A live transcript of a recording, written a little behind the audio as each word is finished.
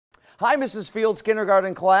Hi, Mrs. Fields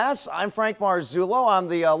kindergarten class. I'm Frank Marzullo. I'm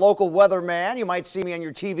the local weatherman. You might see me on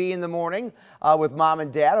your TV in the morning with Mom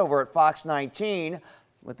and Dad over at Fox 19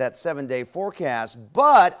 with that 7-day forecast.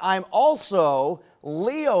 But I'm also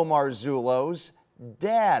Leo Marzullo's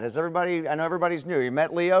dad. As everybody, I know everybody's new. You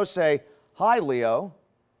met Leo? Say, hi, Leo.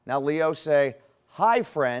 Now, Leo, say, hi,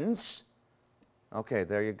 friends. Okay,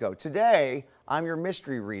 there you go. Today, I'm your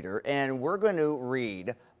mystery reader, and we're going to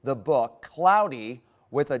read the book Cloudy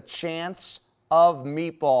with a Chance of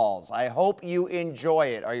Meatballs. I hope you enjoy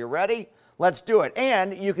it. Are you ready? Let's do it.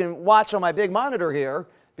 And you can watch on my big monitor here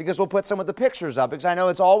because we'll put some of the pictures up, because I know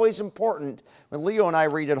it's always important when Leo and I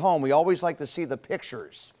read at home. We always like to see the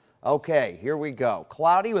pictures. Okay, here we go.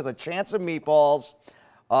 Cloudy with a Chance of Meatballs,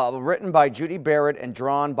 written by Judy Barrett and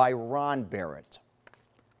drawn by Ron Barrett.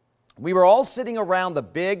 We were all sitting around the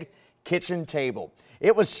big kitchen table.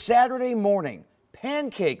 It was Saturday morning,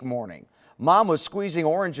 pancake morning. Mom was squeezing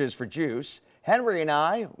oranges for juice. Henry and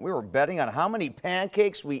I, we were betting on how many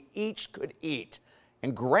pancakes we each could eat.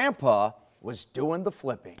 And Grandpa was doing the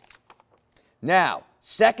flipping. Now,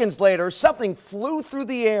 seconds later, something flew through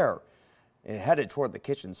the air. It headed toward the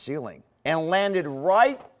kitchen ceiling and landed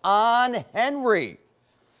right on Henry.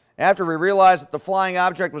 After we realized that the flying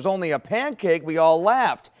object was only a pancake, we all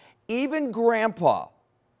laughed. Even Grandpa.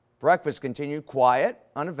 Breakfast continued quiet,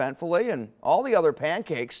 uneventfully, and all the other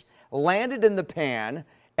pancakes landed in the pan,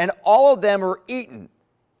 and all of them were eaten,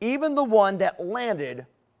 even the one that landed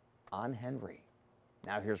on Henry.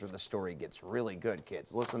 Now here's where the story gets really good,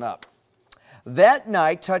 kids. Listen up. That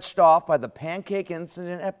night, touched off by the pancake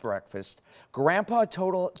incident at breakfast, Grandpa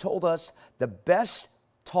told us the best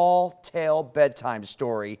tall tale bedtime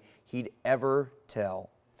story he'd ever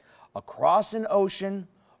tell. Across an ocean,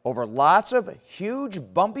 over lots of huge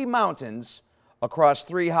bumpy mountains, across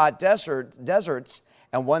 3 hot deserts,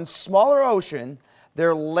 and 1 smaller ocean,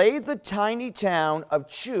 there lay the tiny town of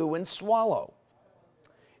Chew and Swallow.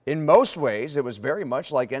 In most ways, it was very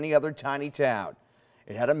much like any other tiny town.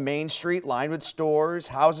 It had a main street lined with stores,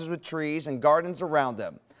 houses with trees, and gardens around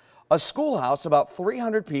them. A schoolhouse, about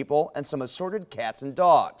 300 people, and some assorted cats and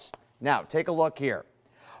dogs. Now, take a look here.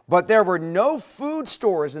 But there were no food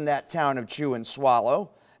stores in that town of Chew and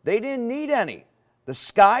Swallow. They didn't need any. The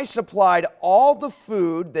sky supplied all the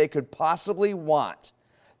food they could possibly want.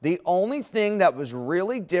 The only thing that was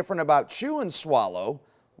really different about Chew and Swallow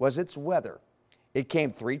was its weather. It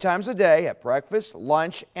came 3 times a day at breakfast,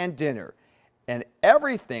 lunch, and dinner. And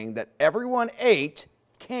everything that everyone ate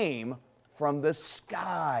came from the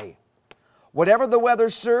sky. Whatever the weather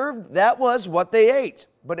served, that was what they ate.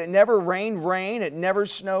 But it never rained rain, it never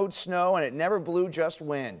snowed snow, and it never blew just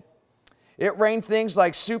wind. It rained things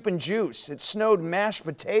like soup and juice. It snowed mashed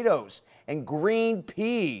potatoes and green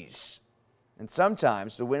peas. And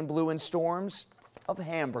sometimes the wind blew in storms of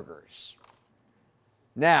hamburgers.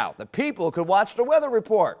 Now, the people could watch the weather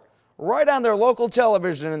report right on their local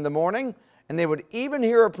television in the morning, and they would even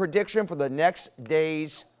hear a prediction for the next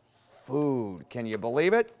day's food. Can you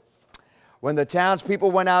believe it? When the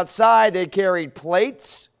townspeople went outside, they carried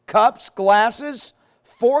plates, cups, glasses,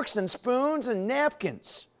 forks and spoons, and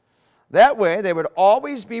napkins. That way, they would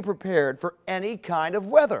always be prepared for any kind of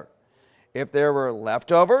weather. If there were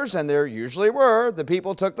leftovers, and there usually were, the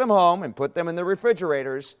people took them home and put them in the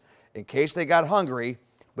refrigerators in case they got hungry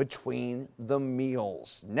between the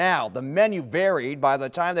meals. Now, the menu varied. By the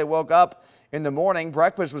time they woke up in the morning,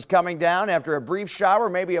 breakfast was coming down after a brief shower,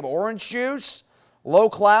 maybe of orange juice. Low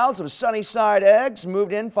clouds of sunny side eggs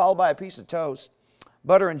moved in, followed by a piece of toast.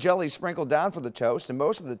 Butter and jelly sprinkled down for the toast, and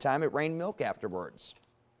most of the time it rained milk afterwards.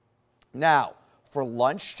 Now, for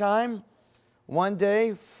lunchtime, one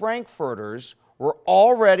day, Frankfurters were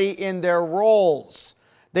already in their rolls.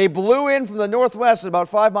 They blew in from the northwest at about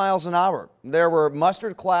 5 miles an hour. There were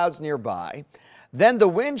mustard clouds nearby. Then the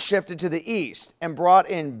wind shifted to the east and brought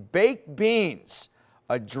in baked beans.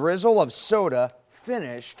 A drizzle of soda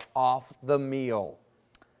finished off the meal.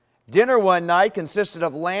 Dinner one night consisted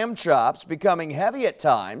of lamb chops, becoming heavy at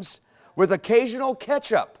times, with occasional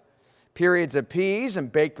ketchup. Periods of peas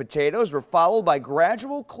and baked potatoes were followed by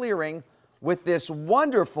gradual clearing with this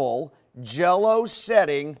wonderful Jell-O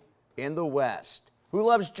setting in the west. Who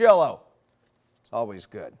loves Jell-O? It's always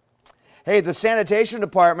good. Hey, the sanitation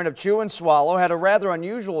department of Chew and Swallow had a rather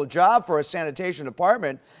unusual job for a sanitation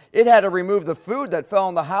department. It had to remove the food that fell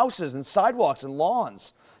on the houses and sidewalks and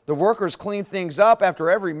lawns. The workers cleaned things up after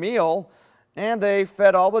every meal, and they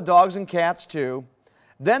fed all the dogs and cats too.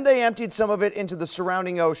 Then they emptied some of it into the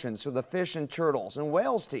surrounding oceans for the fish and turtles and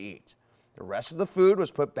whales to eat. The rest of the food was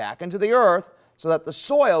put back into the earth so that the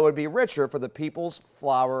soil would be richer for the people's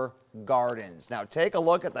flower gardens. Now take a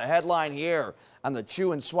look at the headline here on the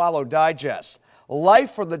Chew and Swallow Digest.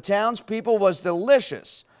 Life for the townspeople was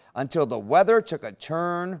delicious until the weather took a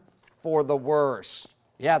turn for the worse.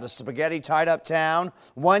 Yeah, the spaghetti tied up town.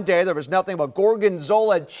 One day there was nothing but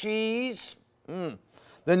gorgonzola cheese.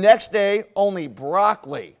 The next day, only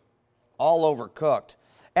broccoli, all overcooked.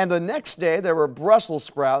 And the next day, there were Brussels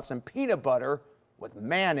sprouts and peanut butter with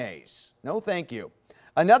mayonnaise. No, thank you.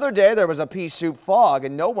 Another day, there was a pea soup fog,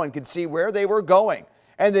 and no one could see where they were going.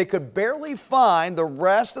 And they could barely find the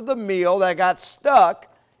rest of the meal that got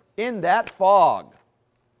stuck in that fog.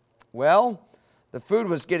 Well, the food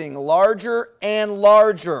was getting larger,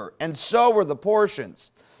 and so were the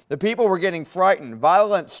portions. The people were getting frightened.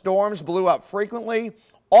 Violent storms blew up frequently.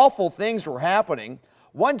 Awful things were happening.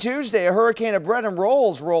 One Tuesday, a hurricane of bread and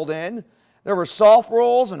rolls rolled in. There were soft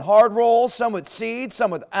rolls and hard rolls, some with seeds,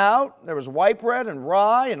 some without. There was white bread and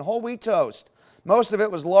rye and whole wheat toast. Most of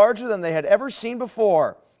it was larger than they had ever seen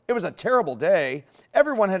before. It was a terrible day.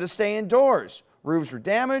 Everyone had to stay indoors. Roofs were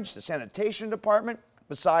damaged. The sanitation department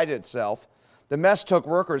beside itself. The mess took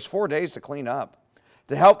workers 4 days to clean up.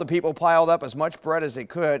 To help, the people piled up as much bread as they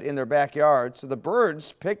could in their backyards, so the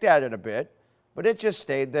birds picked at it a bit, but it just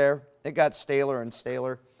stayed there. It got staler and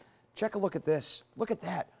staler. Check a look at this. Look at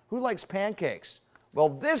that. Who likes pancakes? Well,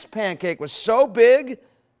 this pancake was so big,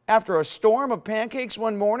 after a storm of pancakes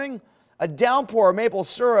one morning, a downpour of maple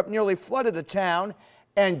syrup nearly flooded the town,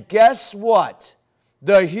 and guess what?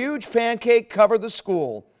 The huge pancake covered the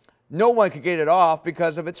school. No one could get it off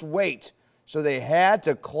because of its weight, so they had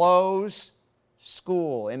to close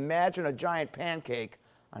school. Imagine a giant pancake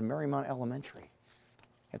on Marymount Elementary.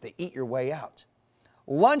 You have to eat your way out.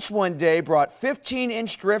 Lunch one day brought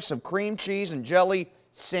 15-inch drifts of cream cheese and jelly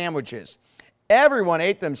sandwiches. Everyone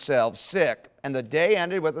ate themselves sick, and the day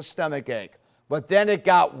ended with a stomachache. But then it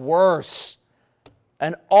got worse.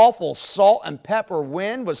 An awful salt and pepper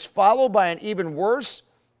wind was followed by an even worse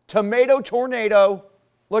tomato tornado.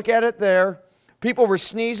 Look at it there. People were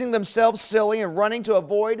sneezing themselves silly and running to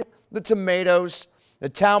avoid the tomatoes. The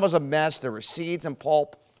town was a mess. There were seeds and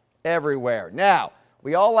pulp everywhere. Now,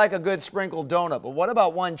 we all like a good sprinkled donut, but what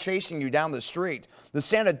about one chasing you down the street? The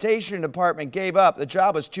sanitation department gave up. The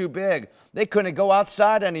job was too big. They couldn't go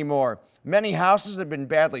outside anymore. Many houses had been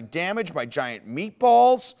badly damaged by giant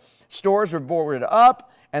meatballs. Stores were boarded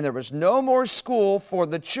up, and there was no more school for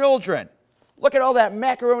the children. Look at all that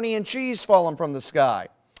macaroni and cheese falling from the sky.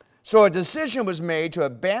 So a decision was made to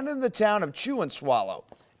abandon the town of Chew and Swallow.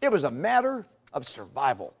 It was a matter of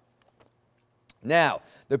survival. Now,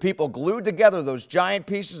 the people glued together those giant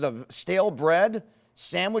pieces of stale bread,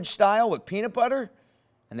 sandwich style with peanut butter,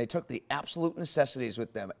 and they took the absolute necessities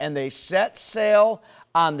with them, and they set sail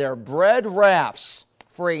on their bread rafts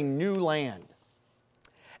for a new land.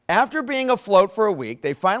 After being afloat for a week,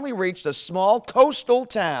 they finally reached a small coastal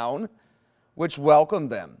town which welcomed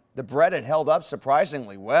them. The bread had held up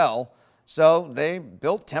surprisingly well, so they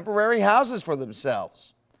built temporary houses for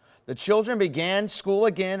themselves. The children began school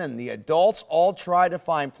again, and the adults all tried to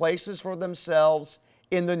find places for themselves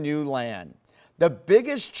in the new land. The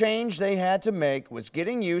biggest change they had to make was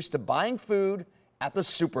getting used to buying food at the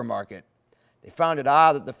supermarket. They found it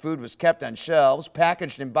odd that the food was kept on shelves,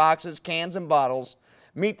 packaged in boxes, cans, and bottles.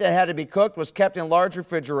 Meat that had to be cooked was kept in large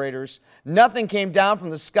refrigerators. Nothing came down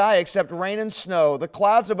from the sky except rain and snow. The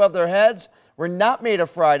clouds above their heads were not made of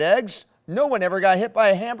fried eggs. No one ever got hit by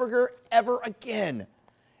a hamburger ever again.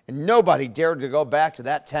 And nobody dared to go back to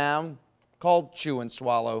that town called Chew and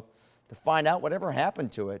Swallow to find out whatever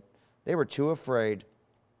happened to it. They were too afraid.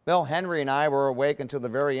 Well, Henry and I were awake until the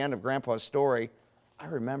very end of Grandpa's story. I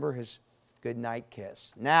remember his goodnight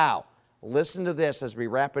kiss. Now, listen to this as we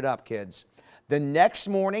wrap it up, kids. The next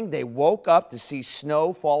morning, they woke up to see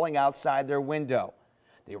snow falling outside their window.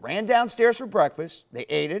 They ran downstairs for breakfast. They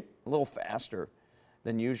ate it a little faster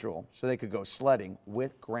than usual so they could go sledding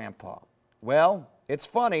with Grandpa. Well, it's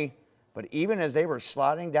funny, but even as they were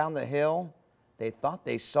sliding down the hill, they thought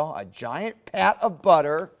they saw a giant pat of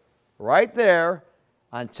butter right there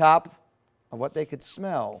on top of what they could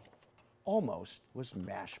smell almost was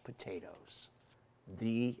mashed potatoes.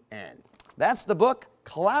 The end. That's the book,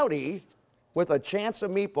 Cloudy with a Chance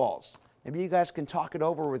of Meatballs. Maybe you guys can talk it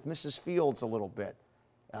over with Mrs. Fields a little bit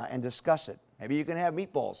and discuss it. Maybe you can have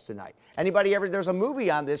meatballs tonight. Anybody ever, there's a movie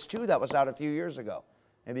on this too that was out a few years ago.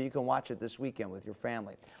 Maybe you can watch it this weekend with your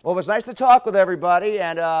family. Well, it was nice to talk with everybody.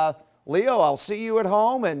 And Leo, I'll see you at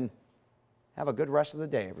home, and have a good rest of the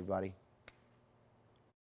day, everybody.